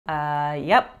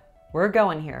Yep, we're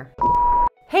going here.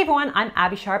 Hey everyone, I'm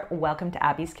Abbey Sharp. Welcome to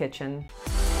Abby's Kitchen.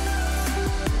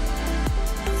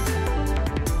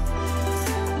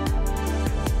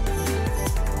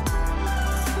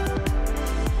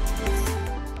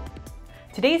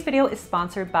 Today's video is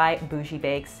sponsored by Bougie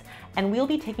Bakes, and we'll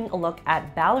be taking a look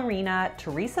at ballerina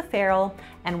Theresa Ferrel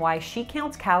and why she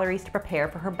counts calories to prepare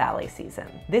for her ballet season.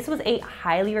 This was a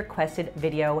highly requested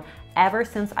video ever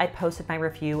since I posted my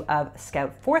review of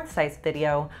Scout 4th Size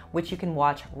video, which you can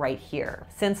watch right here,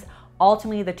 since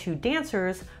ultimately the two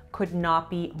dancers could not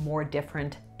be more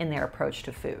different in their approach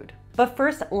to food. But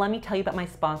first, let me tell you about my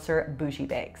sponsor, Bougie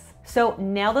Bakes. So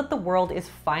now that the world is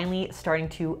finally starting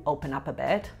to open up a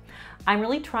bit, I'm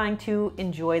really trying to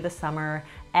enjoy the summer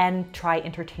and try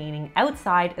entertaining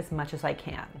outside as much as I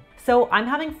can. So I'm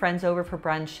having friends over for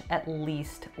brunch at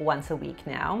least once a week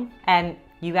now. And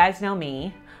you guys know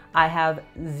me, I have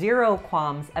zero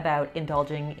qualms about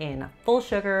indulging in full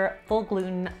sugar, full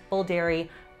gluten, full dairy,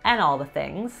 and all the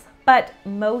things. But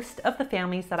most of the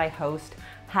families that I host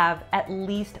have at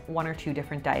least one or two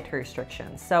different dietary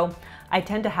restrictions. So I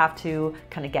tend to have to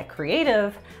kind of get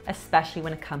creative, especially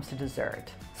when it comes to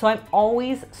dessert. So I'm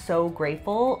always so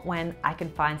grateful when I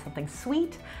can find something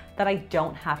sweet that I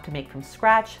don't have to make from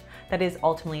scratch, that is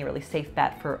ultimately a really safe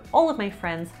bet for all of my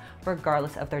friends,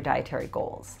 regardless of their dietary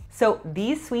goals. So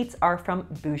these sweets are from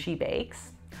Bougie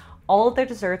Bakes. All of their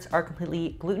desserts are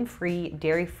completely gluten-free,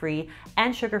 dairy-free,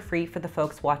 and sugar-free for the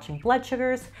folks watching blood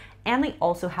sugars, and they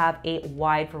also have a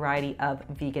wide variety of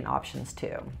vegan options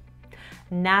too.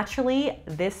 Naturally,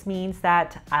 this means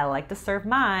that I like to serve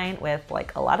mine with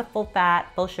like a lot of full fat,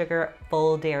 full sugar,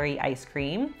 full dairy ice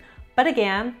cream. But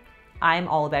again, I'm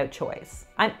all about choice.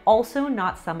 I'm also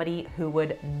not somebody who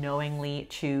would knowingly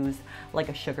choose like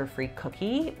a sugar-free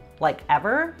cookie, like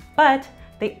ever, but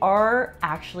they are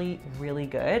actually really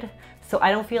good. So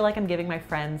I don't feel like I'm giving my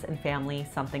friends and family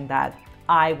something that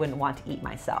I wouldn't want to eat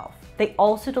myself. They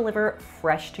also deliver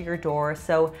fresh to your door,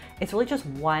 so it's really just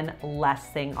one less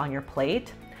thing on your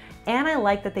plate. And I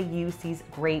like that they use these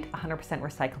great 100%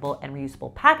 recyclable and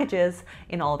reusable packages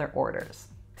in all their orders.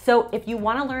 So if you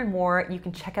want to learn more, you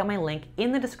can check out my link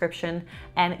in the description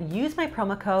and use my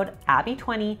promo code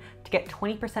ABBY20 to get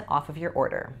 20% off of your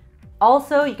order.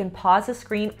 Also, you can pause the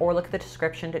screen or look at the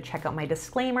description to check out my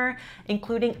disclaimer,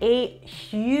 including a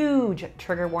huge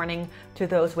trigger warning to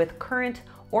those with current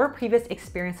or previous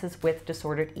experiences with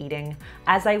disordered eating,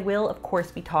 as I will, of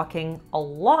course, be talking a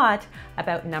lot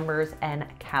about numbers and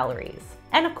calories.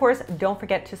 And of course, don't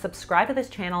forget to subscribe to this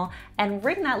channel and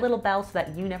ring that little bell so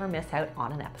that you never miss out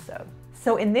on an episode.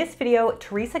 So in this video,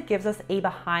 Theresa gives us a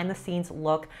behind the scenes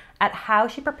look at how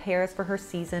she prepares for her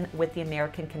season with the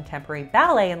American Contemporary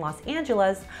Ballet in Los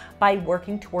Angeles by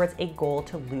working towards a goal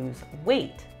to lose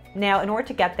weight. Now, in order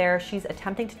to get there, she's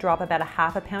attempting to drop about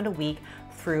 ½ a pound a week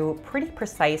through pretty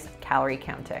precise calorie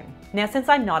counting. Now, since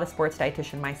I'm not a sports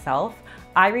dietitian myself,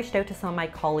 I reached out to some of my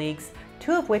colleagues,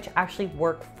 two of which actually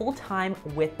work full-time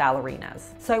with ballerinas.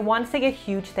 So I want to say a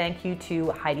huge thank you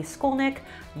to Heidi Skolnik,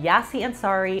 Yasi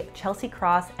Ansari, Chelsea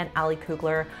Cross, and Aly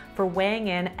Coughler for weighing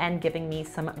in and giving me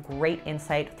some great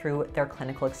insight through their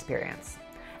clinical experience.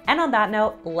 And on that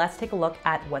note, let's take a look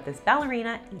at what this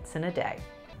ballerina eats in a day.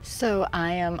 So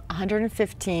I am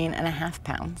 115.5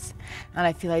 pounds, and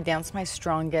I feel I dance my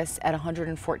strongest at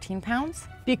 114 pounds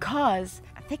because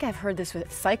I think I've heard this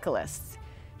with cyclists.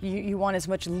 You want as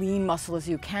much lean muscle as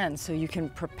you can so you can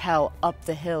propel up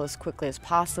the hill as quickly as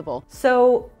possible.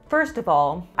 So first of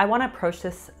all, I want to approach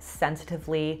this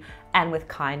sensitively and with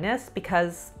kindness,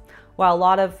 because while a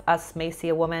lot of us may see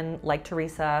a woman like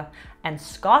Theresa and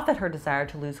scoff at her desire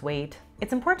to lose weight,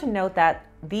 it's important to note that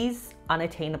these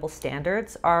unattainable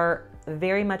standards are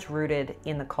very much rooted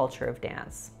in the culture of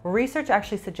dance. Research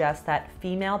actually suggests that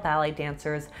female ballet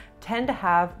dancers tend to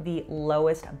have the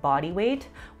lowest body weight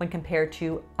when compared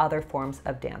to other forms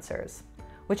of dancers,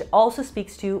 which also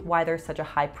speaks to why there's such a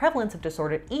high prevalence of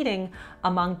disordered eating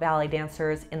among ballet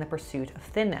dancers in the pursuit of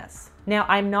thinness. Now,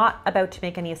 I'm not about to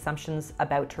make any assumptions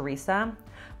about Theresa,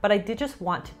 but I did just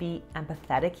want to be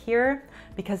empathetic here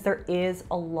because there is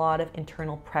a lot of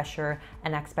internal pressure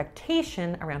and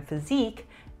expectation around physique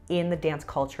in the dance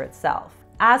culture itself.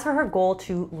 As for her goal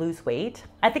to lose weight,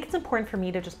 I think it's important for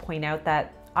me to just point out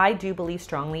that I do believe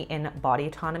strongly in body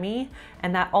autonomy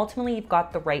and that ultimately you've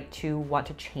got the right to want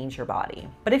to change your body.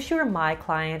 But if she were my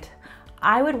client,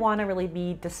 I would want to really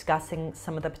be discussing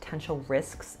some of the potential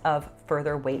risks of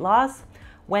further weight loss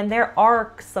when there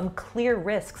are some clear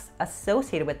risks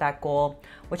associated with that goal,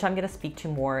 which I'm going to speak to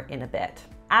more in a bit.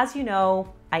 As you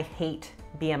know, I hate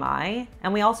BMI,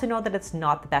 and we also know that it's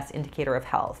not the best indicator of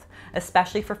health,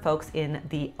 especially for folks in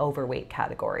the overweight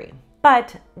category.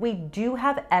 But we do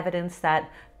have evidence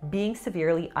that being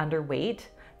severely underweight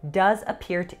does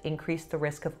appear to increase the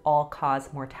risk of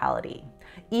all-cause mortality,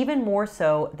 even more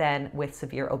so than with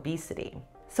severe obesity.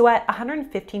 So at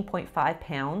 115.5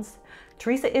 pounds,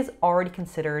 Theresa is already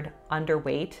considered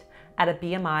underweight at a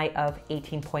BMI of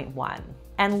 18.1.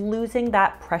 And losing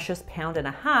that precious pound and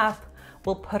a half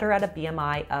will put her at a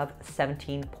BMI of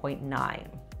 17.9.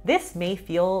 This may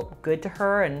feel good to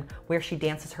her and where she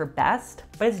dances her best,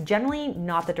 but it's generally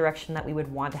not the direction that we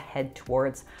would want to head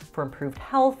towards for improved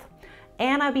health.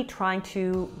 And I'd be trying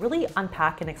to really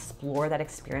unpack and explore that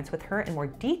experience with her in more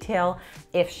detail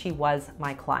if she was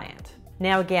my client.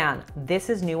 Now again, this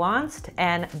is nuanced,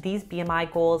 and these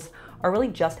BMI goals are really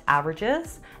just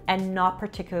averages and not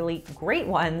particularly great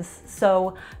ones.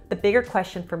 So the bigger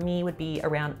question for me would be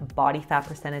around body fat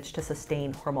percentage to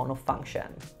sustain hormonal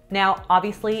function. Now,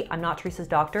 obviously, I'm not Theresa's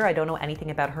doctor. I don't know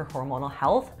anything about her hormonal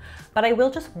health, but I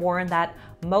will just warn that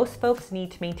most folks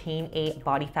need to maintain a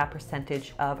body fat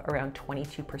percentage of around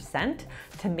 22%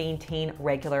 to maintain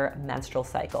regular menstrual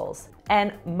cycles.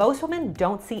 And most women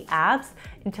don't see abs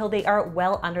until they are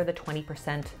well under the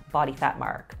 20% body fat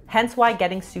mark. Hence why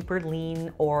getting super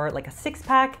lean or like a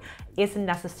six-pack isn't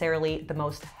necessarily the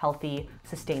most healthy,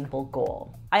 sustainable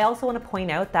goal. I also want to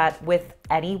point out that with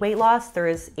any weight loss, there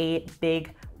is a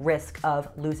big risk of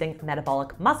losing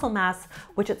metabolic muscle mass,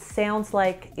 which it sounds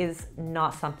like is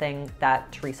not something that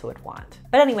Theresa would want.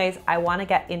 But anyways, I want to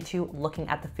get into looking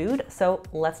at the food, so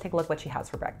let's take a look what she has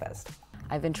for breakfast.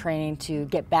 I've been training to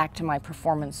get back to my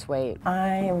performance weight. I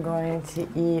am going to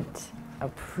eat a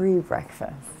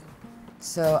pre-breakfast.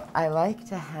 So I like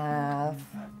to have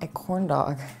a corn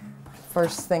dog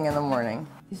first thing in the morning.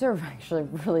 These are actually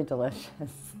really delicious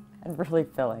and really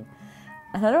filling.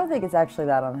 And I don't think it's actually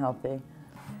that unhealthy.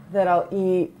 That I'll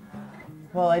eat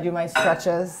while I do my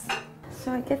stretches.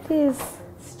 So I get these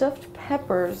stuffed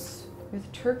peppers with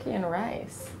turkey and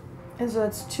rice. And so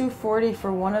it's $2.40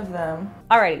 for one of them.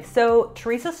 Alrighty, so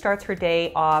Theresa starts her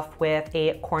day off with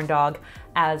a corn dog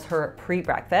as her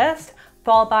pre-breakfast,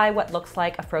 followed by what looks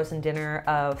like a frozen dinner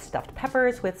of stuffed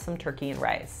peppers with some turkey and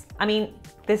rice. I mean,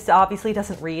 this obviously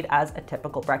doesn't read as a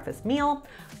typical breakfast meal,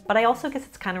 but I also guess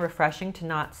it's kind of refreshing to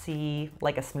not see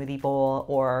like a smoothie bowl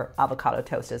or avocado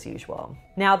toast as usual.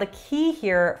 Now, the key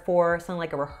here for something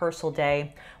like a rehearsal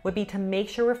day would be to make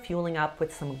sure we're fueling up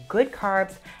with some good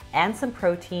carbs and some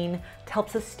protein to help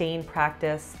sustain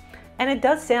practice. And it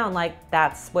does sound like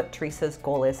that's what Theresa's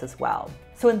goal is as well.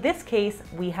 So in this case,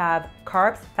 we have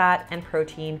carbs, fat, and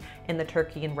protein in the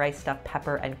turkey and rice stuffed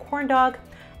pepper and corn dog,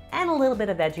 and a little bit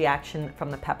of veggie action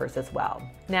from the peppers as well.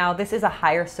 Now, this is a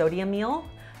higher sodium meal,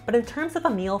 but in terms of a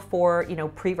meal for,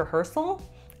 pre-rehearsal,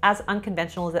 as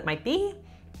unconventional as it might be,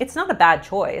 it's not a bad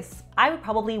choice. I would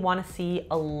probably want to see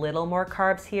a little more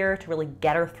carbs here to really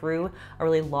get her through a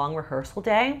really long rehearsal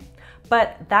day,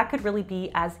 but that could really be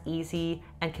as easy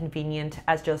and convenient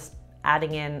as just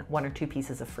adding in 1 or 2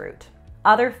 pieces of fruit.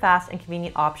 Other fast and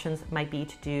convenient options might be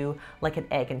to do like an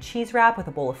egg and cheese wrap with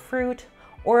a bowl of fruit,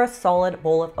 or a solid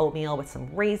bowl of oatmeal with some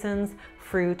raisins,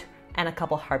 fruit, and a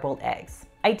couple hard-boiled eggs.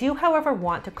 I do, however,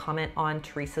 want to comment on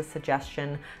Theresa's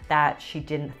suggestion that she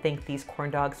didn't think these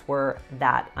corn dogs were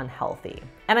that unhealthy.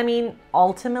 And I mean,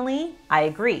 ultimately, I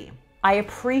agree. I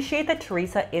appreciate that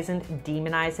Theresa isn't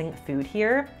demonizing food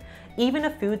here, even a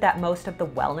food that most of the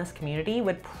wellness community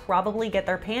would probably get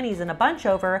their panties in a bunch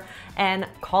over and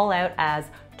call out as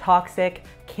toxic,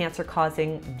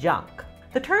 cancer-causing junk.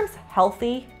 The terms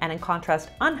healthy and in contrast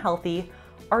unhealthy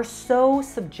are so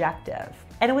subjective.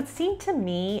 And it would seem to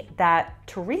me that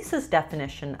Theresa's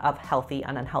definition of healthy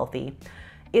and unhealthy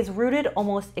is rooted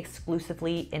almost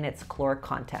exclusively in its caloric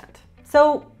content.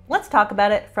 So let's talk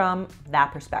about it from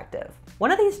that perspective.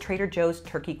 One of these Trader Joe's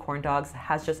turkey corn dogs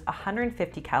has just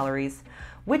 150 calories,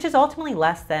 which is ultimately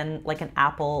less than like an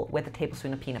apple with a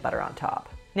tablespoon of peanut butter on top.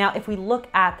 Now, if we look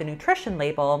at the nutrition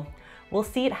label, we'll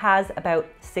see it has about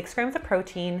 6 grams of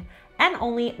protein and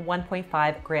only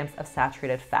 1.5 grams of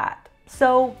saturated fat.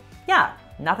 So yeah,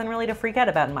 nothing really to freak out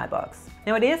about in my books.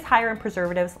 Now, it is higher in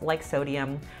preservatives like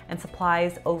sodium and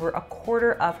supplies over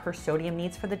 1/4 of her sodium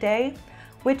needs for the day,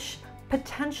 which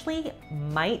potentially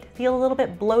might feel a little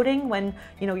bit bloating when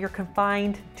you're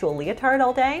confined to a leotard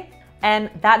all day.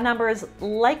 And that number is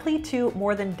likely to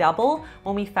more than double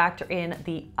when we factor in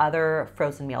the other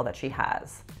frozen meal that she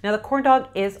has. Now, the corn dog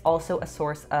is also a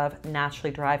source of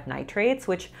naturally derived nitrates,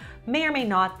 which may or may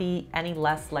not be any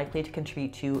less likely to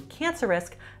contribute to cancer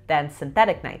risk than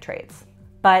synthetic nitrates.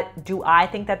 But do I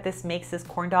think that this makes this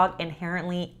corn dog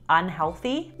inherently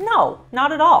unhealthy? No,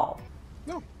 not at all.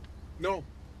 No. No.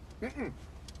 Mm-mm.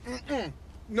 Mm-mm.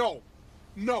 No.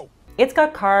 No. It's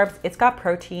got carbs, it's got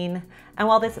protein, and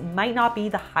while this might not be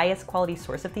the highest quality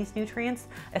source of these nutrients,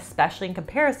 especially in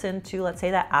comparison to, let's say,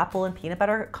 that apple and peanut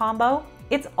butter combo,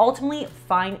 it's ultimately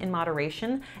fine in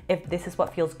moderation if this is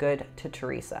what feels good to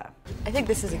Theresa. I think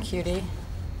this is a cutie.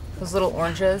 Those little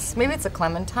oranges. Maybe it's a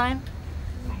clementine.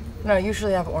 No, I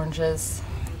usually have oranges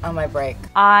on my break.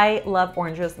 I love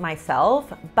oranges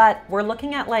myself, but we're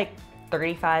looking at like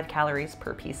 35 calories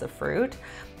per piece of fruit.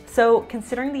 So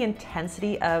considering the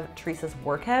intensity of Theresa's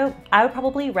workout, I would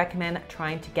probably recommend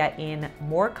trying to get in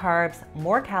more carbs,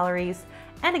 more calories,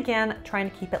 and again, trying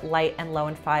to keep it light and low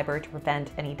in fiber to prevent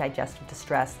any digestive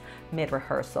distress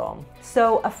mid-rehearsal.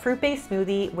 So a fruit-based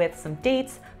smoothie with some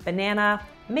dates, banana,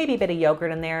 maybe a bit of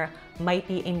yogurt in there might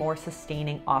be a more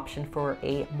sustaining option for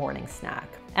a morning snack.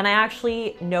 And I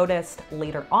actually noticed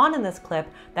later on in this clip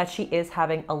that she is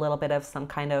having a little bit of some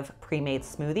kind of pre-made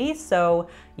smoothie. So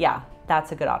yeah,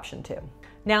 that's a good option too.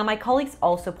 Now, my colleagues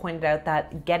also pointed out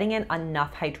that getting in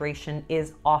enough hydration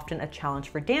is often a challenge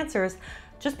for dancers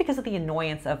just because of the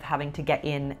annoyance of having to get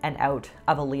in and out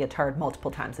of a leotard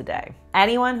multiple times a day.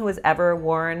 Anyone who has ever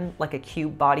worn like a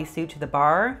cute bodysuit to the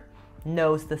bar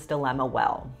knows this dilemma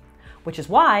well, which is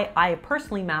why I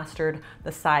personally mastered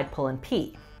the side pull and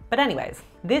pee. But anyways,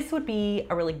 this would be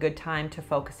a really good time to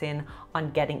focus in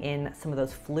on getting in some of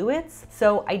those fluids.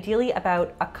 So ideally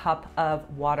about a cup of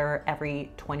water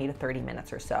every 20 to 30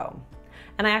 minutes or so.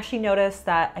 And I actually noticed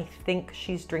that I think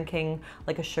she's drinking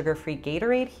like a sugar-free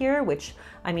Gatorade here, which,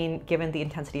 I mean, given the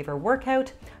intensity of her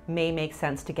workout, may make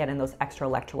sense to get in those extra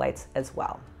electrolytes as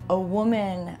well. A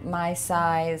woman my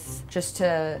size, just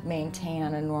to maintain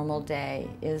on a normal day,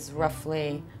 is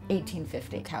roughly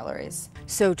 1850 calories.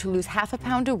 So to lose half a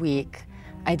pound a week,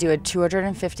 I do a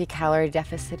 250 calorie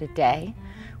deficit a day,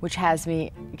 which has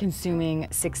me consuming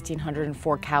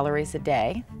 1,604 calories a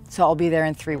day. So I'll be there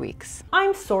in 3 weeks.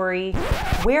 I'm sorry,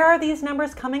 where are these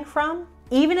numbers coming from?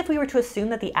 Even if we were to assume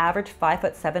that the average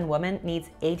 5'7" woman needs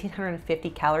 1,850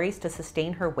 calories to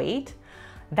sustain her weight,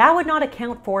 that would not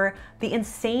account for the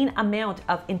insane amount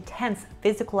of intense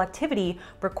physical activity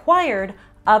required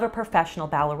of a professional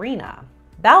ballerina.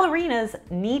 Ballerinas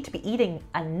need to be eating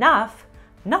enough,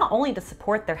 not only to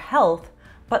support their health,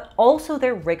 but also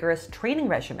their rigorous training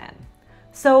regimen.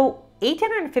 So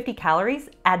 1,850 calories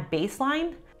at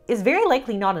baseline is very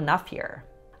likely not enough here.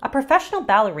 A professional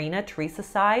ballerina Theresa's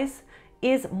size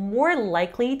is more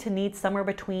likely to need somewhere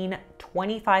between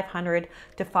 2,500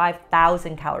 to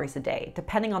 5,000 calories a day,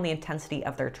 depending on the intensity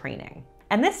of their training.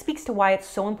 And this speaks to why it's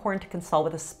so important to consult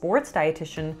with a sports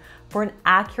dietitian for an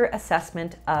accurate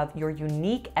assessment of your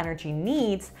unique energy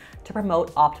needs to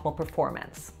promote optimal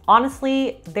performance.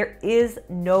 Honestly, there is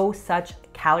no such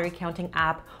calorie counting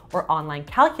app or online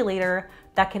calculator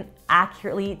that can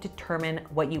accurately determine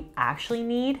what you actually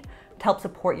need to help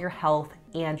support your health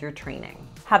and your training.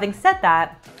 Having said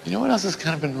that, you know what else has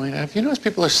kind of been annoying? Have you noticed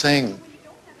people are saying,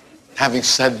 having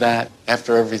said that,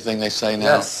 after everything they say now,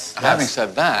 yes, having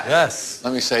said that, yes,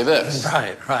 let me say this.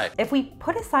 Right, right. If we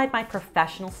put aside my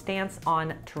professional stance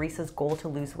on Theresa's goal to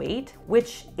lose weight,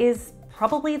 which is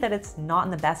probably that it's not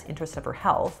in the best interest of her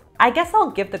health, I guess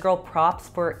I'll give the girl props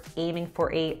for aiming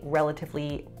for a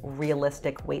relatively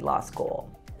realistic weight loss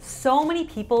goal. So many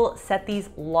people set these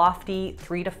lofty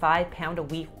 3 to 5 pound a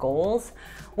week goals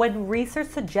when research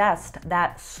suggests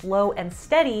that slow and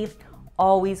steady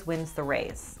always wins the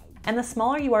race. And the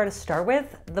smaller you are to start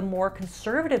with, the more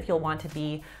conservative you'll want to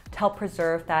be to help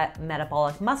preserve that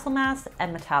metabolic muscle mass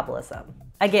and metabolism.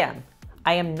 Again,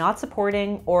 I am not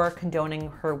supporting or condoning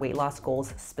her weight loss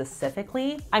goals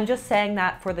specifically. I'm just saying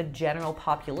that for the general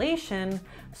population,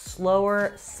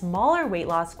 slower, smaller weight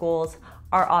loss goals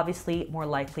are obviously more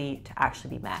likely to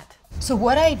actually be met. So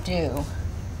what I do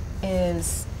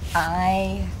is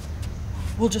I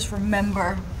will just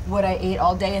remember what I ate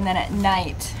all day, and then at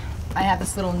night I have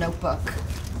this little notebook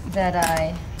that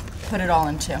I put it all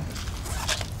into.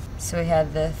 So we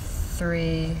had the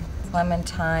 3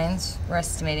 clementines. We're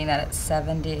estimating that at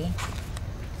 70.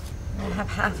 I have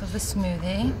half of a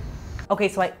smoothie. Okay,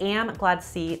 so I am glad to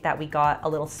see that we got a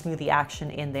little smoothie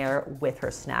action in there with her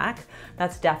snack.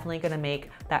 That's definitely gonna make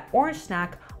that orange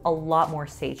snack a lot more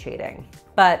satiating.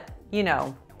 But, you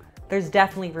know, there's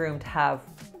definitely room to have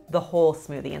the whole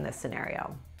smoothie in this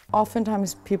scenario.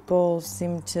 Oftentimes people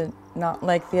seem to not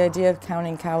like the idea of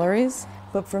counting calories,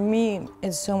 but for me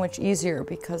it's so much easier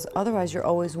because otherwise you're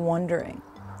always wondering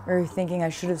or you're thinking I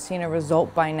should have seen a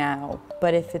result by now.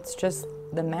 But if it's just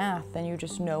the math, then you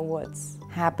just know what's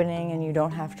happening and you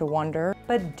don't have to wonder.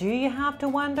 But do you have to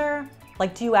wonder?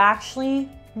 Like, do you actually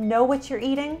know what you're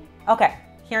eating? Okay,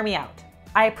 hear me out.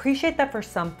 I appreciate that for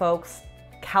some folks,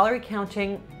 calorie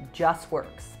counting just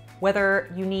works. Whether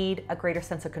you need a greater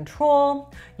sense of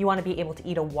control, you want to be able to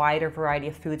eat a wider variety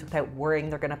of foods without worrying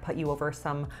they're going to put you over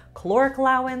some caloric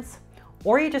allowance,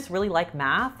 or you just really like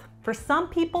math, for some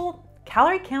people,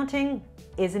 calorie counting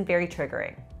isn't very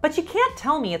triggering. But you can't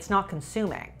tell me it's not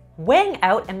consuming. Weighing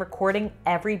out and recording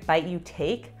every bite you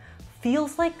take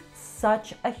feels like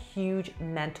such a huge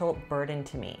mental burden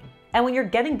to me. And when you're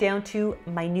getting down to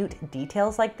minute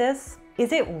details like this,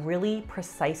 is it really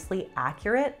precisely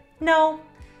accurate? No,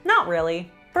 not really.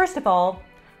 First of all,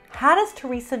 how does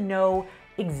Theresa know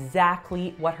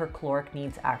exactly what her caloric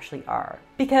needs actually are?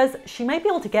 Because she might be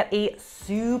able to get a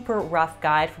super rough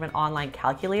guide from an online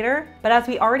calculator, but as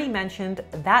we already mentioned,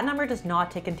 that number does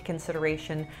not take into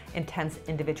consideration intense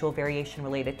individual variation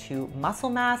related to muscle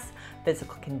mass,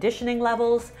 physical conditioning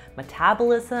levels,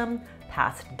 metabolism,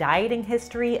 past dieting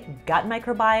history, gut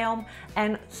microbiome,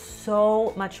 and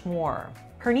so much more.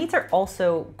 Her needs are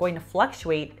also going to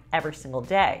fluctuate every single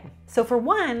day. So for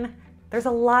one, there's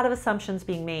a lot of assumptions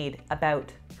being made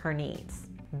about her needs.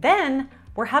 Then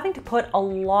we're having to put a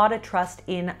lot of trust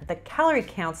in the calorie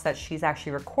counts that she's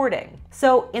actually recording.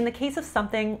 So in the case of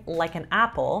something like an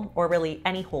apple, or really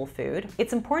any whole food,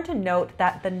 it's important to note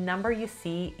that the number you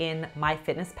see in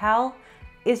MyFitnessPal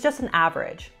is just an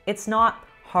average. It's not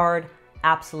hard,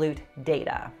 absolute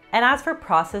data. And as for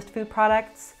processed food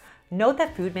products, note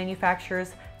that food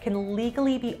manufacturers can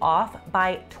legally be off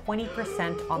by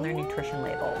 20% on their nutrition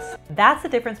labels. That's the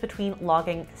difference between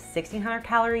logging 1,600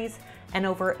 calories and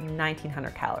over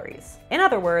 1,900 calories. In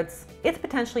other words, it's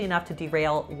potentially enough to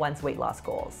derail one's weight loss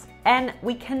goals. And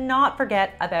we cannot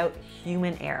forget about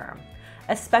human error,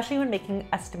 especially when making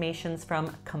estimations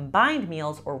from combined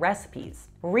meals or recipes.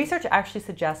 Research actually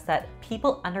suggests that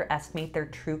people underestimate their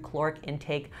true caloric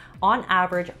intake on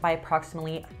average by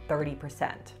approximately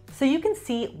 30%. So you can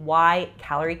see why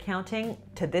calorie counting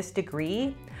to this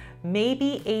degree may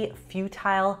be a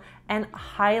futile and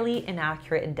highly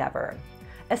inaccurate endeavor,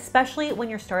 especially when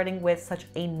you're starting with such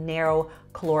a narrow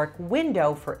caloric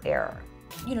window for error.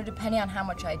 You know, depending on how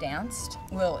much I danced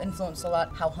will influence a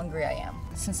lot how hungry I am.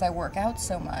 Since I work out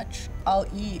so much, I'll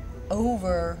eat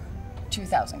over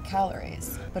 2,000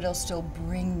 calories, but it'll still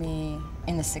bring me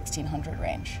in the 1,600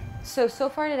 range. So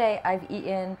far today, I've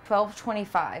eaten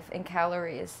 1225 in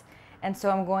calories, and so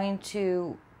I'm going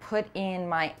to put in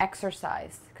my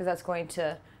exercise, because that's going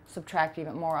to subtract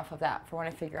even more off of that for when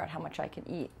I figure out how much I can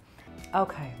eat.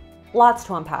 Okay, lots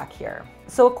to unpack here.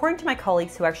 So according to my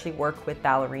colleagues who actually work with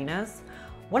ballerinas,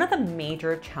 one of the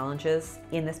major challenges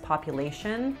in this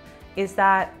population is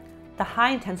that the high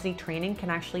intensity training can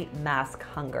actually mask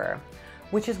hunger,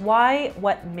 which is why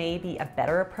what may be a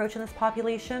better approach in this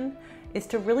population is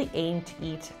to really aim to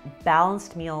eat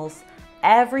balanced meals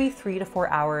every 3 to 4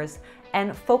 hours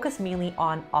and focus mainly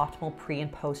on optimal pre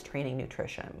and post training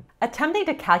nutrition. Attempting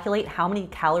to calculate how many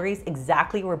calories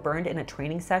exactly were burned in a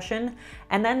training session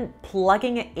and then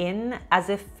plugging it in as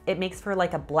if it makes for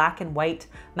like a black and white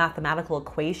mathematical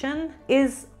equation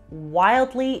is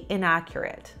wildly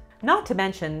inaccurate. Not to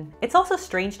mention, it's also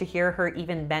strange to hear her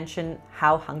even mention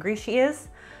how hungry she is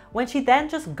when she then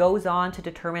just goes on to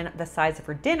determine the size of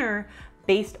her dinner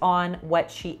based on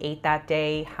what she ate that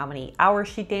day, how many hours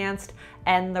she danced,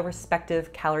 and the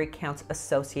respective calorie counts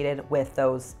associated with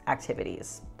those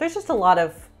activities. There's just a lot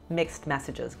of mixed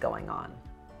messages going on.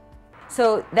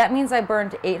 So that means I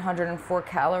burned 804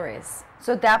 calories.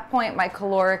 So at that point, my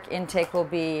caloric intake will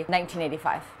be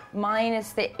 1985.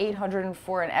 Minus the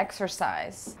 804 in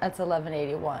exercise, that's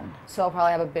 1181. So I'll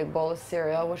probably have a big bowl of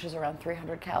cereal, which is around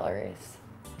 300 calories.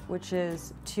 Which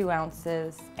is 2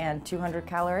 ounces and 200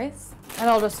 calories. And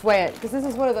I'll just weigh it, because this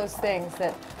is one of those things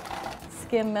that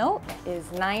skim milk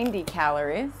is 90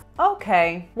 calories.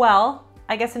 Okay, well,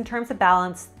 I guess in terms of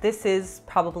balance, this is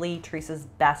probably Theresa's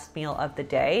best meal of the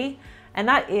day. And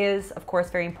that is, of course,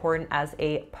 very important as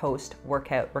a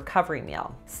post-workout recovery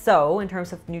meal. So in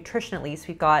terms of nutrition, at least,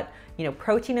 we've got,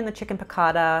 protein in the chicken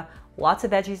piccata, lots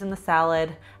of veggies in the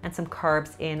salad, and some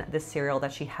carbs in the cereal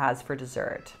that she has for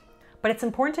dessert. But it's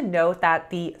important to note that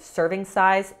the serving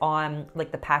size on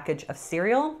the package of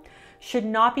cereal should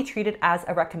not be treated as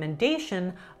a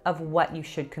recommendation of what you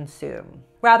should consume.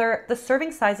 Rather, the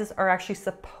serving sizes are actually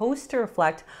supposed to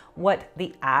reflect what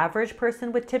the average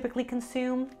person would typically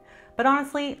consume. But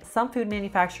honestly, some food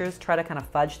manufacturers try to kind of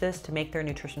fudge this to make their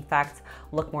nutrition facts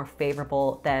look more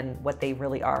favorable than what they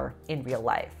really are in real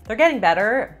life. They're getting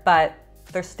better, but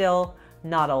they're still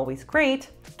not always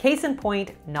great. Case in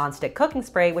point, non-stick cooking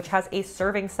spray, which has a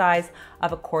serving size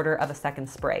of 1/4 of a second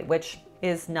spray, which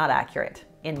is not accurate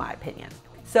in my opinion.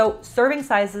 So serving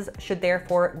sizes should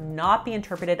therefore not be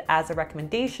interpreted as a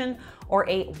recommendation or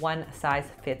a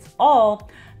one-size-fits-all,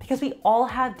 because we all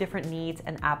have different needs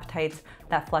and appetites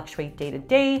that fluctuate day to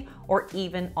day or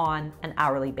even on an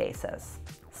hourly basis.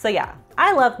 So yeah,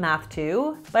 I love math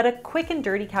too, but a quick and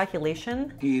dirty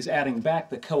calculation. He's adding back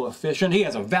the coefficient. He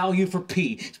has a value for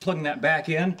p. He's plugging that back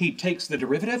in. He takes the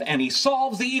derivative and he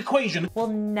solves the equation. Will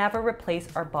never replace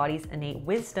our body's innate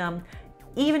wisdom,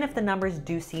 even if the numbers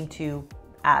do seem to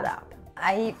add up.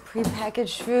 I eat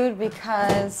prepackaged food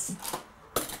because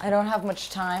I don't have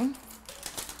much time.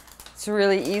 It's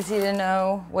really easy to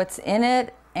know what's in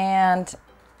it, and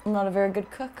I'm not a very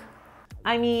good cook.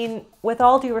 I mean, with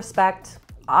all due respect,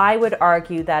 I would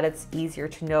argue that it's easier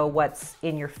to know what's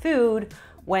in your food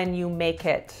when you make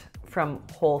it from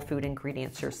whole food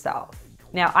ingredients yourself.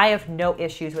 Now, I have no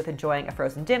issues with enjoying a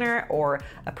frozen dinner or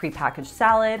a prepackaged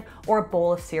salad or a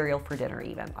bowl of cereal for dinner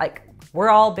even. Like, we're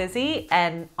all busy,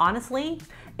 and honestly,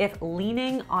 if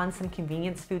leaning on some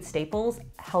convenience food staples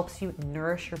helps you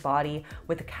nourish your body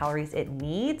with the calories it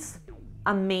needs,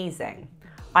 amazing.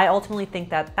 I ultimately think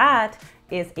that that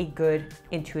is a good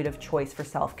intuitive choice for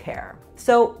self-care.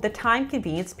 So the time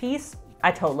convenience piece,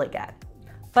 I totally get.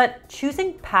 But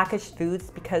choosing packaged foods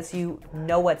because you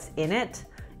know what's in it,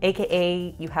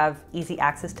 AKA you have easy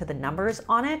access to the numbers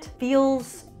on it,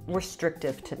 feels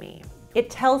restrictive to me. It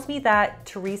tells me that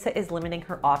Theresa is limiting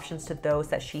her options to those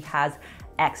that she has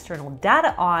external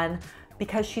data on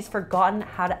because she's forgotten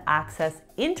how to access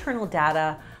internal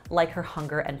data like her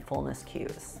hunger and fullness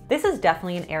cues. This is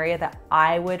definitely an area that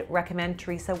I would recommend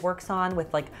Theresa works on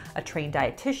with like a trained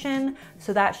dietitian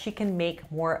so that she can make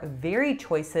more varied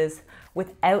choices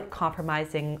without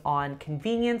compromising on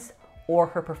convenience or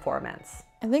her performance.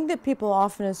 I think that people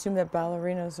often assume that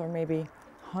ballerinas are maybe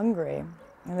hungry,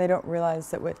 and they don't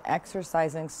realize that with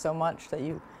exercising so much that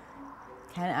you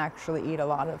can actually eat a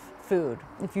lot of food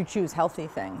if you choose healthy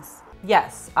things.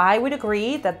 Yes, I would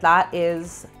agree that that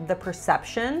is the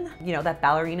perception, that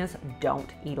ballerinas don't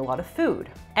eat a lot of food.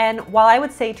 And while I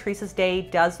would say Theresa's day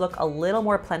does look a little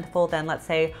more plentiful than, let's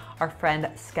say, our friend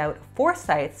Scout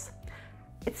Forsyth's,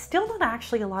 it's still not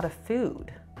actually a lot of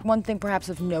food. One thing perhaps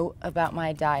of note about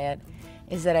my diet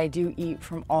is that I do eat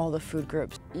from all the food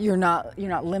groups. You're not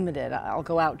limited. I'll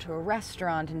go out to a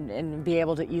restaurant and be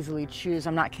able to easily choose.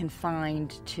 I'm not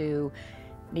confined to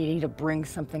needing to bring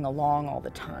something along all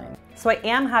the time. So I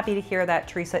am happy to hear that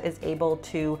Theresa is able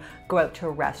to go out to a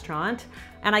restaurant.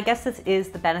 And I guess this is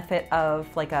the benefit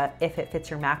of like a if it fits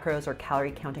your macros or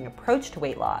calorie counting approach to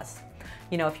weight loss.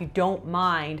 If you don't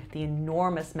mind the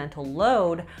enormous mental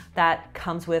load that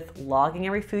comes with logging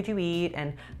every food you eat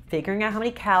and figuring out how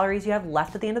many calories you have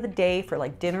left at the end of the day for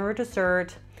like dinner or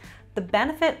dessert, the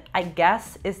benefit, I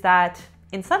guess, is that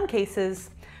in some cases,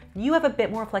 you have a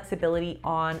bit more flexibility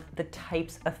on the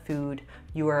types of food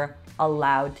you are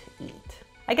allowed to eat.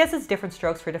 I guess it's different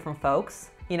strokes for different folks.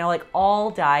 Like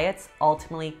all diets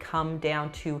ultimately come down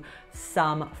to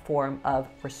some form of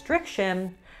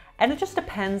restriction, and it just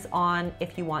depends on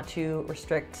if you want to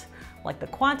restrict like the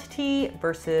quantity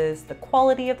versus the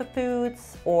quality of the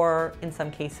foods, or in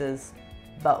some cases,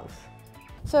 both.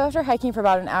 So after hiking for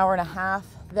about an hour and a half,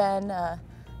 then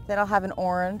I'll have an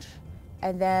orange,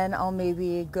 and then I'll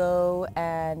maybe go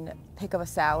and pick up a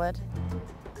salad.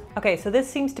 Okay, so this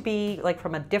seems to be like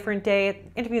from a different day.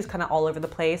 Interviews kind of all over the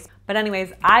place. But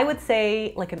anyways, I would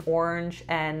say like an orange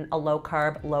and a low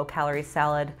carb, low calorie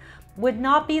salad would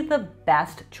not be the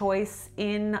best choice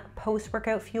in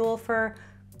post-workout fuel for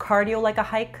cardio like a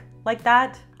hike like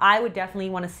that. I would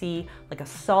definitely want to see like a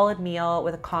solid meal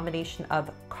with a combination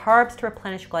of carbs to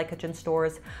replenish glycogen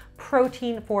stores,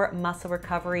 protein for muscle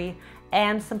recovery,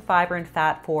 and some fiber and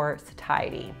fat for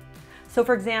satiety. So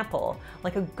for example,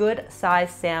 like a good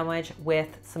sized sandwich with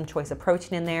some choice of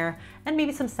protein in there and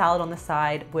maybe some salad on the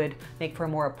side would make for a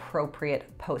more appropriate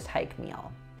post-hike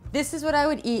meal. This is what I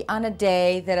would eat on a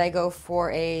day that I go for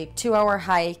a 2-hour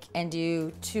hike and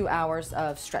do 2 hours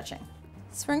of stretching.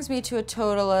 This brings me to a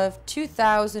total of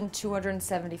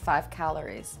 2,275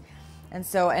 calories. And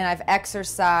I've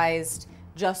exercised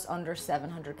just under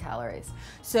 700 calories.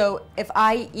 So if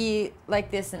I eat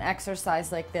like this and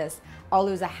exercise like this, I'll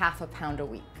lose a ½ pound a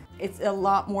week. It's a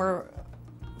lot more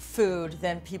food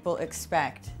than people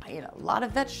expect. I eat a lot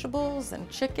of vegetables and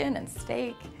chicken and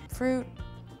steak, fruit,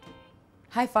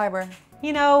 high fiber.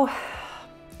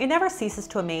 It never ceases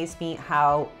to amaze me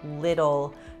how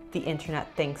little the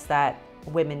internet thinks that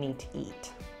women need to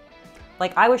eat.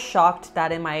 Like, I was shocked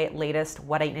that in my latest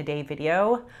What I Eat in a Day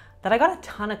video that I got a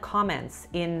ton of comments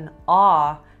in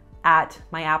awe at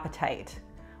my appetite,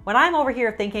 when I'm over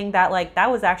here thinking that that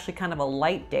was actually kind of a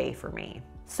light day for me.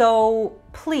 So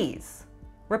please,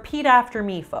 Repeat after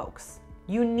me, folks.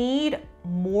 You need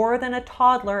more than a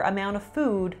toddler amount of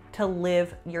food to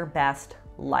live your best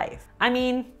life. I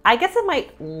mean, I guess it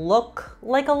might look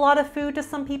like a lot of food to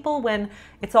some people when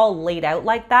it's all laid out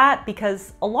like that,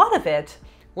 because a lot of it,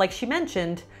 like she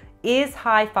mentioned, is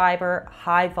high fiber,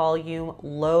 high volume,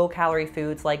 low calorie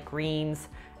foods like greens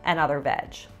and other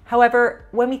veg. However,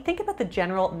 when we think about the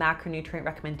general macronutrient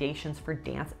recommendations for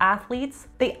dance athletes,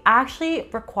 they actually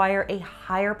require a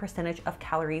higher percentage of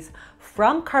calories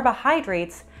from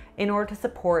carbohydrates in order to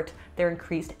support their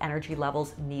increased energy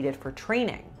levels needed for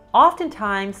training.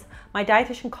 Oftentimes, my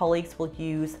dietitian colleagues will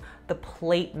use the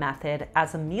plate method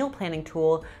as a meal planning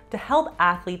tool to help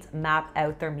athletes map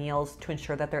out their meals to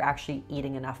ensure that they're actually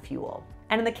eating enough fuel.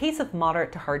 And in the case of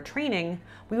moderate to hard training,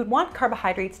 we would want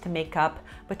carbohydrates to make up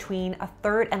between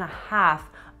 1/3 and 1/2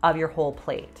 of your whole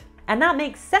plate. And that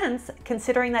makes sense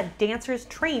considering that dancers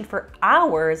train for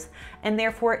hours and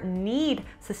therefore need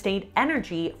sustained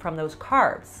energy from those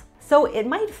carbs. So it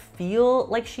might feel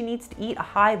like she needs to eat a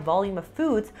high volume of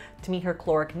foods to meet her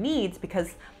caloric needs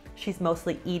because she's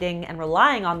mostly eating and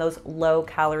relying on those low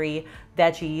calorie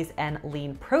veggies and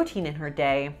lean protein in her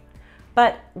day.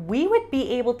 But we would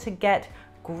be able to get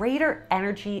greater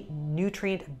energy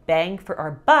nutrient bang for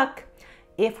our buck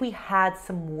if we had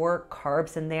some more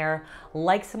carbs in there,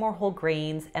 like some more whole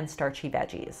grains and starchy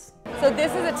veggies. So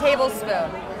this is a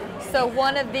tablespoon. So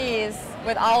one of these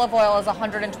with olive oil is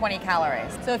 120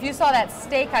 calories. So if you saw that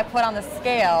steak I put on the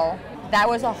scale, that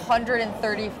was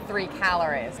 133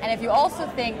 calories. And if you also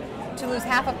think to lose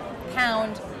half a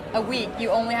pound a week, you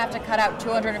only have to cut out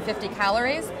 250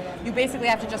 calories, you basically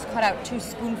have to just cut out 2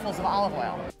 spoonfuls of olive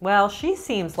oil. Well, she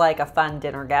seems like a fun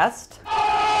dinner guest.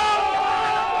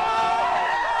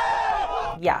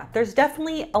 Yeah, there's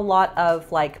definitely a lot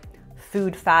of like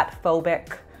food fat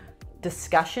phobic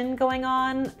discussion going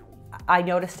on. I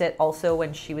noticed it also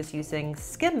when she was using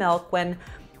skim milk when,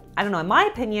 I don't know, in my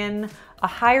opinion, a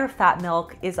higher fat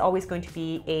milk is always going to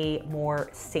be a more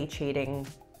satiating,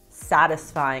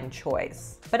 satisfying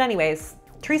choice. But anyways,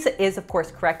 Theresa is of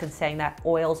course correct in saying that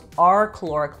oils are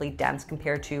calorically dense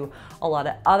compared to a lot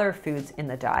of other foods in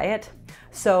the diet.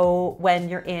 So when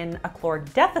you're in a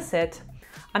caloric deficit,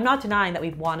 I'm not denying that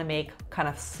we'd want to make kind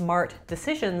of smart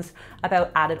decisions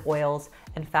about added oils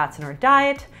and fats in our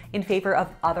diet in favor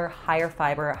of other higher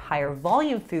fiber, higher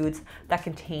volume foods that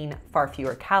contain far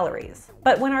fewer calories.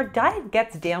 But when our diet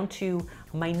gets down to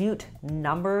minute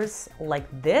numbers like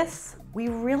this, we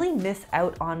really miss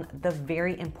out on the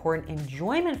very important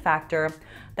enjoyment factor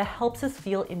that helps us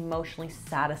feel emotionally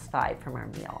satisfied from our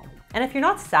meal. And if you're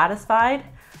not satisfied,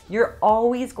 you're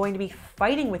always going to be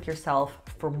fighting with yourself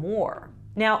for more.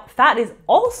 Now, fat is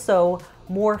also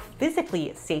more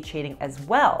physically satiating as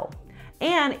well,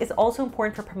 and is also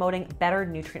important for promoting better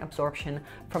nutrient absorption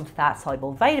from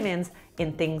fat-soluble vitamins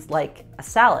in things like a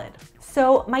salad.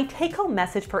 So my take-home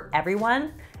message for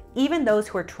everyone, even those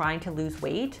who are trying to lose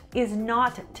weight, is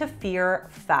not to fear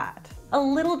fat. A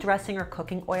little dressing or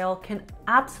cooking oil can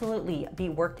absolutely be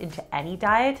worked into any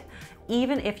diet,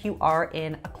 even if you are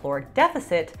in a caloric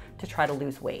deficit to try to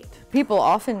lose weight. People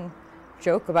often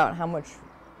joke about how much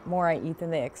more I eat than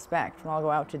they expect. When I'll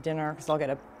go out to dinner, because I'll get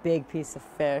a big piece of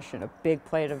fish and a big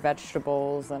plate of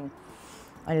vegetables, and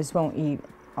I just won't eat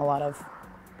a lot of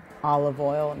olive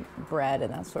oil and bread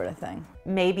and that sort of thing.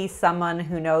 Maybe someone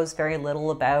who knows very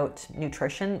little about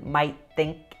nutrition might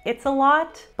think it's a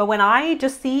lot, but when I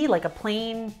just see like a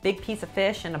plain big piece of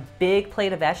fish and a big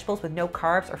plate of vegetables with no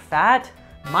carbs or fat,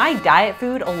 my diet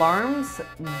food alarms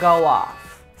go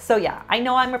off. So yeah, I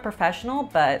know I'm a professional,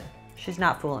 but she's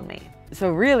not fooling me. So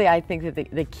really, I think that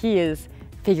the key is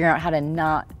figuring out how to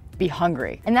not be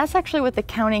hungry. And that's actually what the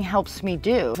counting helps me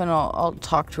do. And I'll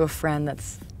talk to a friend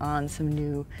that's on some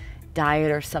new diet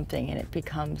or something, and it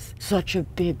becomes such a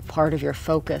big part of your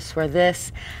focus, where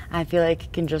this, I feel like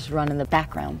it can just run in the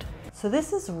background. So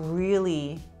this is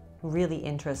really, really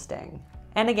interesting.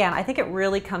 And again, I think it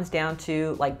really comes down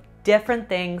to like different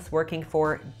things working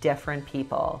for different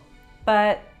people.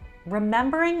 But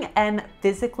remembering and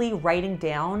physically writing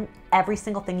down every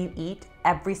single thing you eat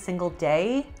every single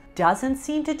day doesn't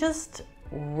seem to just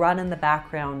run in the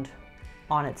background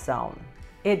on its own.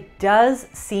 It does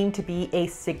seem to be a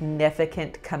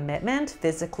significant commitment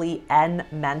physically and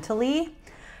mentally.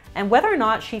 And whether or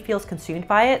not she feels consumed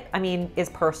by it, I mean, is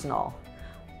personal.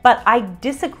 But I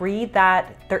disagree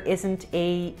that there isn't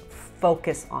a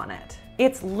focus on it.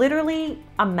 It's literally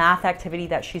a math activity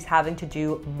that she's having to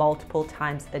do multiple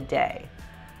times a day.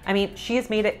 I mean, she has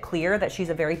made it clear that she's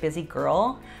a very busy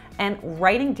girl, and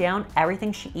writing down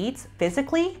everything she eats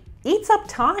physically eats up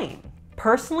time.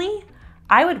 Personally,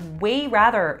 I would way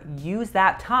rather use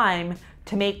that time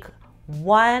to make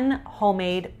one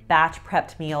homemade batch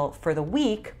prepped meal for the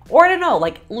week, or I don't know,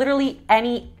 like literally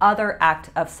any other act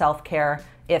of self-care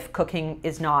if cooking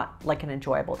is not like an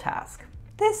enjoyable task.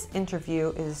 This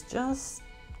interview is just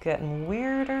getting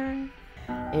weirder.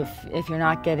 If you're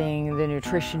not getting the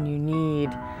nutrition you need,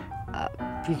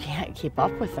 you can't keep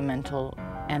up with the mental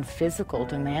and physical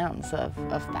demands of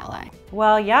ballet.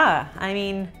 Well, yeah, I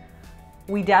mean,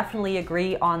 we definitely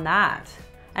agree on that.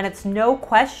 And it's no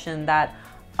question that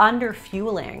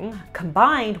underfueling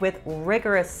combined with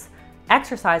rigorous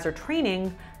exercise or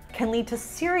training can lead to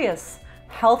serious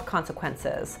health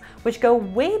consequences, which go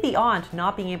way beyond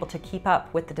not being able to keep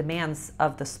up with the demands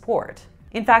of the sport.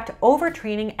 In fact,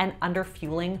 overtraining and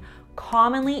underfueling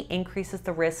commonly increases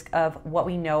the risk of what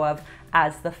we know of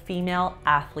as the female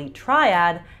athlete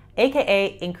triad,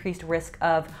 aka increased risk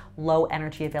of low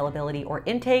energy availability or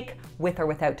intake with or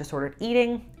without disordered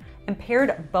eating,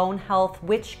 impaired bone health,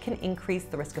 which can increase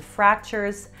the risk of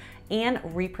fractures, and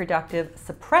reproductive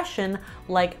suppression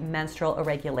like menstrual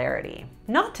irregularity.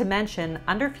 Not to mention,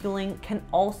 underfueling can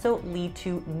also lead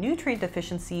to nutrient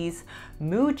deficiencies,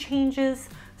 mood changes,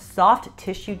 soft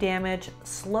tissue damage,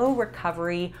 slow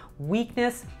recovery,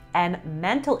 weakness, and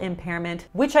mental impairment,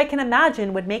 which I can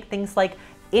imagine would make things like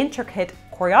intricate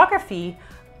choreography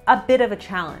a bit of a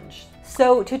challenge.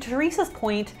 So to Theresa's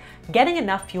point, getting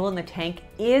enough fuel in the tank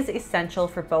is essential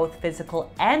for both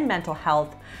physical and mental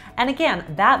health. And again,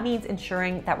 that means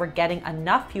ensuring that we're getting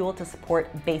enough fuel to support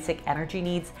basic energy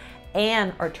needs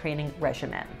and our training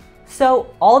regimen.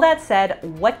 So all that said,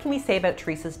 what can we say about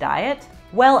Theresa's diet?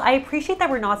 Well, I appreciate that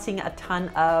we're not seeing a ton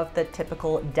of the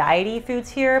typical diety foods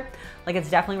here. Like, it's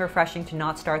definitely refreshing to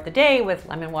not start the day with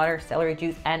lemon water, celery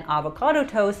juice, and avocado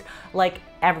toast like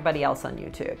everybody else on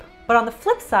YouTube. But on the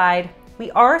flip side, we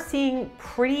are seeing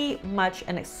pretty much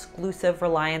an exclusive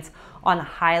reliance on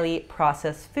highly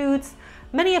processed foods,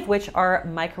 many of which are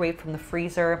microwaved from the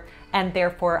freezer and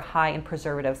therefore high in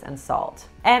preservatives and salt.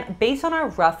 And based on our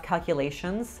rough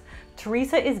calculations,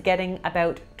 Theresa is getting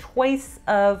about twice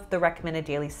of the recommended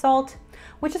daily salt,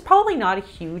 which is probably not a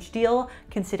huge deal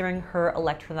considering her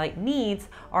electrolyte needs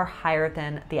are higher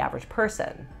than the average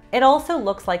person. It also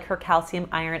looks like her calcium,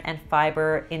 iron, and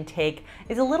fiber intake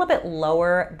is a little bit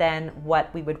lower than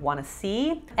what we would want to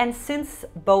see. And since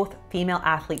both female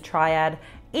athlete triad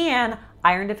and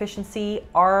iron deficiency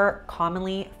are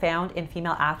commonly found in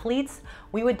female athletes,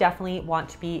 we would definitely want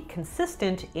to be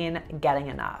consistent in getting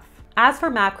enough. As for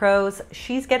macros,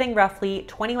 she's getting roughly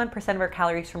 21% of her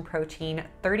calories from protein,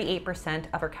 38%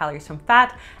 of her calories from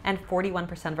fat, and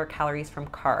 41% of her calories from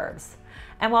carbs.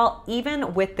 And while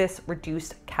even with this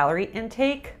reduced calorie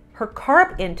intake, her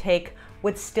carb intake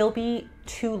would still be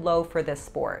too low for this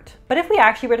sport. But if we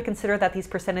actually were to consider that these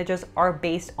percentages are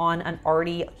based on an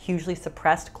already hugely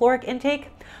suppressed caloric intake,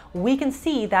 we can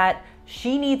see that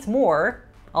she needs more,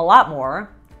 a lot more,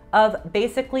 of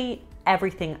basically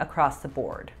everything across the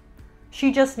board.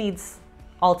 She just needs,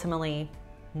 ultimately,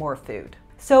 more food.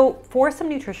 So for some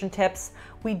nutrition tips,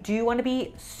 we do want to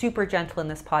be super gentle in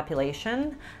this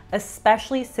population,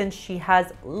 especially since she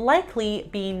has likely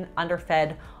been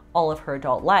underfed all of her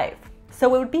adult life.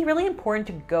 So it would be really important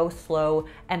to go slow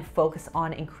and focus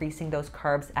on increasing those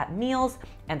carbs at meals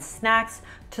and snacks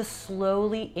to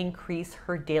slowly increase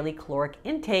her daily caloric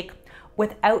intake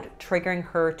without triggering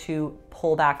her to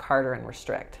pull back harder and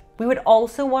restrict. We would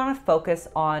also want to focus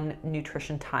on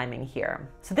nutrition timing here.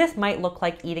 So this might look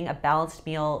like eating a balanced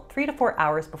meal 3 to 4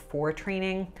 hours before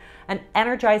training, an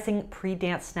energizing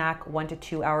pre-dance snack 1 to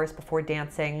 2 hours before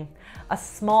dancing, a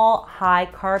small high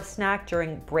carb snack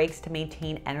during breaks to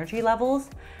maintain energy levels,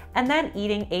 and then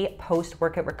eating a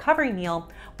post-workout recovery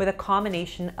meal with a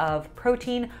combination of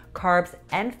protein, carbs,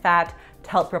 and fat to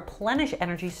help replenish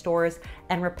energy stores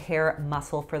and repair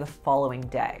muscle for the following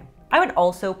day. I would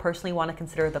also personally want to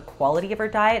consider the quality of her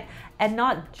diet and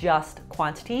not just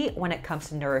quantity when it comes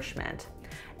to nourishment.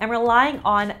 And relying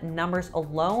on numbers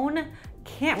alone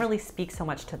can't really speak so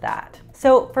much to that.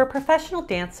 So for a professional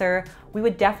dancer, we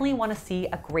would definitely want to see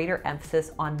a greater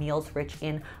emphasis on meals rich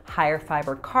in higher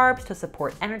fiber carbs to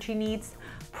support energy needs,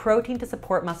 protein to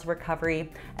support muscle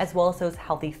recovery, as well as those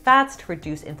healthy fats to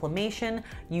reduce inflammation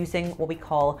using what we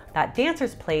call that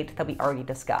dancer's plate that we already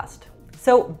discussed.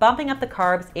 So bumping up the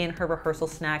carbs in her rehearsal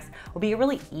snacks will be a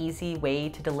really easy way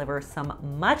to deliver some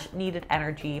much needed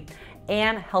energy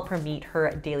and help her meet her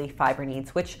daily fiber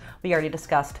needs, which we already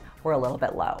discussed were a little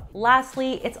bit low.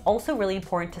 Lastly, it's also really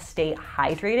important to stay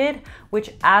hydrated,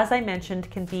 which, as I mentioned,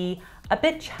 can be a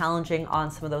bit challenging on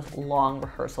some of those long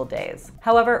rehearsal days.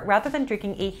 However, rather than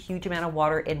drinking a huge amount of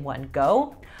water in one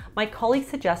go, my colleague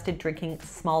suggested drinking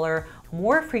smaller,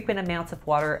 more frequent amounts of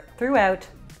water throughout,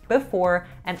 before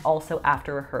and also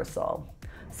after rehearsal.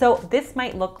 So this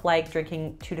might look like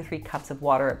drinking 2 to 3 cups of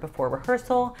water before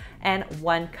rehearsal and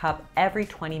 1 cup every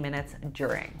 20 minutes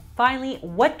during. Finally,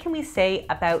 what can we say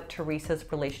about Theresa's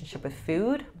relationship with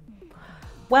food?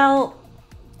 Well,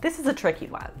 this is a tricky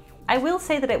one. I will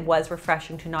say that it was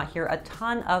refreshing to not hear a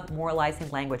ton of moralizing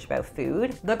language about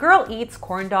food. The girl eats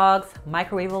corn dogs,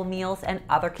 microwavable meals, and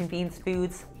other convenience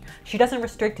foods. She doesn't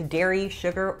restrict dairy,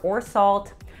 sugar, or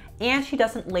salt, and she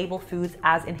doesn't label foods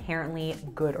as inherently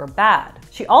good or bad.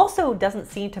 She also doesn't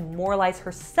seem to moralize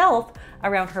herself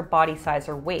around her body size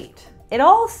or weight. It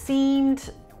all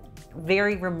seemed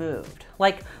very removed,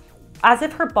 like as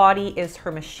if her body is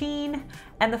her machine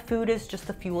and the food is just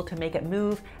the fuel to make it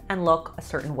move and look a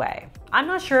certain way. I'm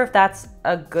not sure if that's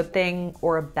a good thing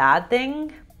or a bad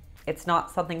thing. It's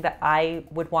not something that I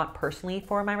would want personally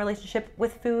for my relationship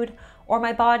with food or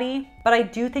my body, but I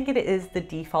do think it is the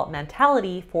default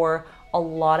mentality for a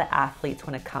lot of athletes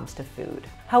when it comes to food.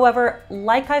 However,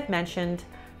 like I've mentioned,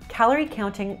 calorie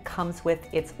counting comes with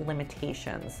its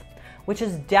limitations, which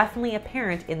is definitely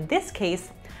apparent in this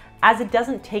case, as it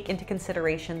doesn't take into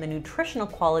consideration the nutritional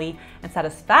quality and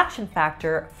satisfaction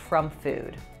factor from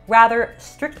food. Rather,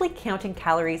 strictly counting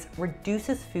calories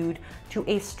reduces food to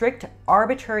a strict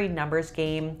arbitrary numbers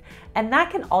game, and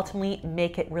that can ultimately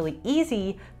make it really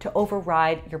easy to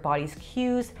override your body's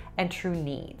cues and true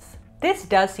needs. This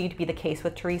does seem to be the case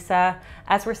with Theresa,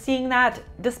 as we're seeing that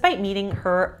despite meeting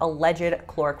her alleged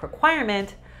caloric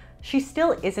requirement, she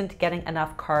still isn't getting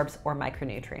enough carbs or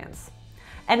micronutrients.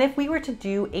 And if we were to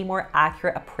do a more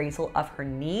accurate appraisal of her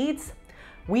needs,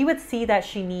 we would see that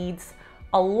she needs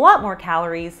a lot more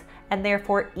calories and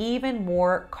therefore even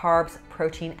more carbs,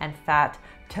 protein, and fat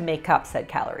to make up said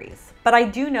calories. But I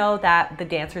do know that the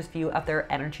dancer's view of their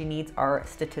energy needs are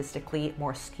statistically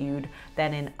more skewed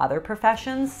than in other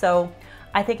professions, so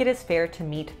I think it is fair to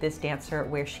meet this dancer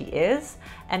where she is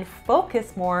and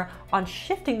focus more on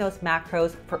shifting those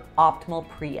macros for optimal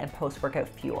pre and post-workout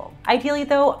fuel. Ideally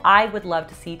though, I would love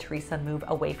to see Theresa move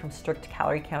away from strict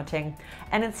calorie counting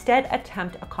and instead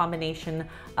attempt a combination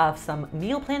of some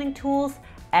meal planning tools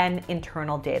and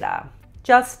internal data.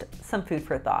 Just some food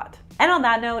for thought. And on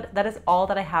that note, that is all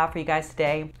that I have for you guys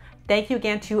today. Thank you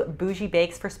again to Bougie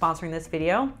Bakes for sponsoring this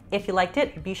video. If you liked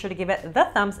it, be sure to give it the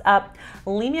thumbs up.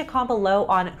 Leave me a comment below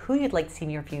on who you'd like to see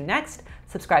me review next.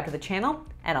 Subscribe to the channel,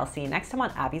 and I'll see you next time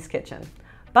on Abby's Kitchen.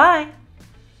 Bye!